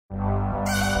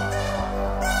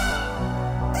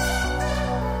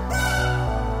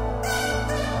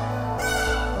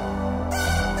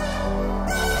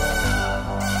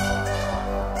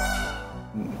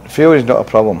Failure is not a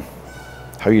problem.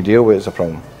 How you deal with it is a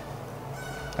problem.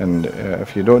 And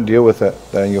if you don't deal with it,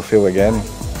 then you'll fail again.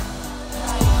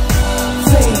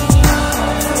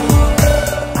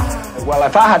 Well,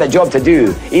 if I had a job to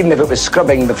do, even if it was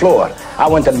scrubbing the floor, I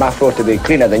wanted my floor to be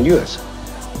cleaner than yours.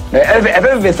 Now, if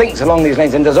everybody thinks along these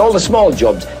lines and does all the small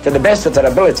jobs to the best of their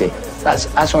ability,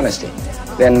 that's honesty,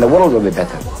 then the world will be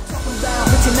better.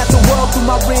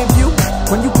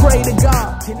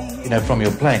 You know, from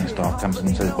your playing staff comes in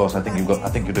and says, "Boss, I think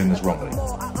you're doing this wrongly."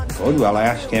 Good. Well, I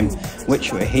ask him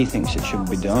which way he thinks it should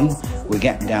be done. We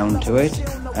get down to it,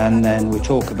 and then we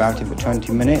talk about it for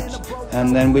 20 minutes,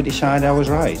 and then we decide I was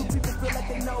right.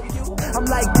 I'm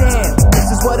like, damn, this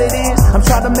is what it is. I'm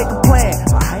trying to make a plan.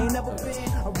 I ain't never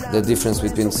been. The difference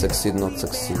between succeed and not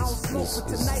succeed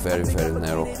is very, very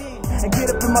narrow. And get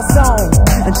up in my zone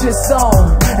and just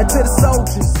zone and to the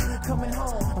soldiers coming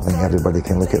home. I think everybody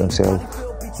can look at themselves,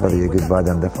 whether you're good, bad,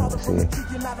 and different, and say,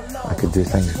 I could do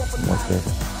things much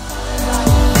better.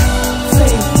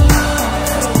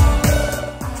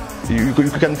 You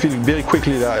can feel very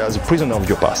quickly as a prisoner of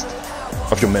your past,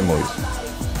 of your memories.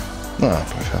 No, I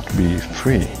prefer to be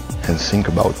free and think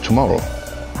about tomorrow.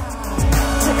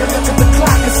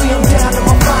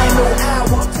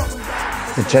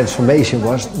 The transformation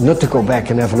was not to go back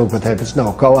and have a look what happens.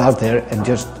 No, go out there and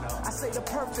just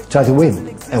try to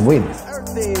win and win.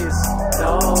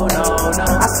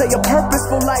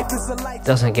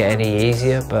 Doesn't get any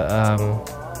easier, but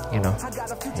you know,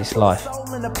 it's life.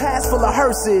 In the past full of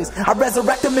hearses, I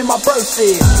resurrect them in my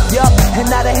verses. Yup, and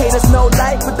now the haters know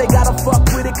life, but they gotta fuck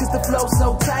with it cause the flow's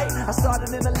so tight. I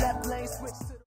started in the left lane.